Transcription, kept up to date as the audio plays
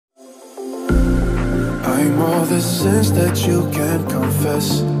I'm all the sins that you can't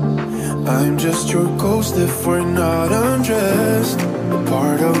confess. I'm just your ghost if we're not undressed. A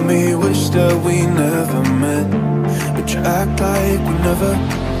part of me wish that we never met, but you act like we never.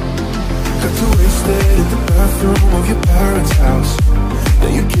 Got too wasted in the bathroom of your parents' house.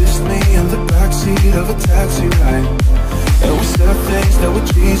 Then you kissed me in the backseat of a taxi ride. And we said things that were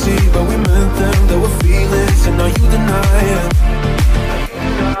cheesy, but we meant them. There were feelings, and now you deny it.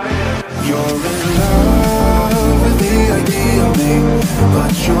 You're in love with the idea of me,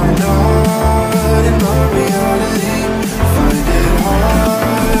 but you're not in my reality. Find it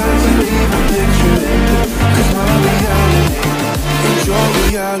hard to even picture it, 'cause my reality ain't your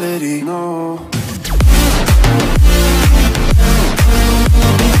reality, no.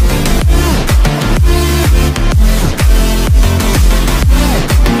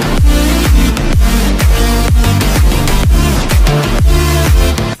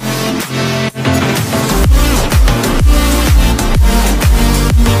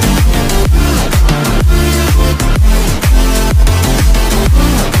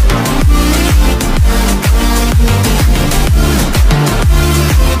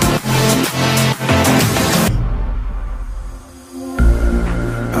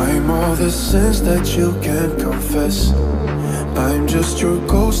 The sins that you can't confess. I'm just your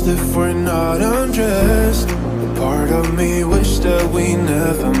ghost if we're not undressed. A part of me wish that we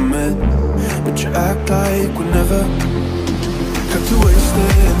never met, but you act like we never. Got too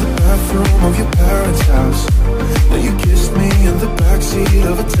wasted in the bathroom of your parents' house. Then you kissed me in the backseat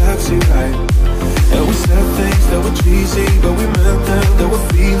of a taxi ride. And we said things that were cheesy, but we meant them. There were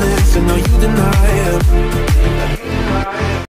feelings, and now you deny it.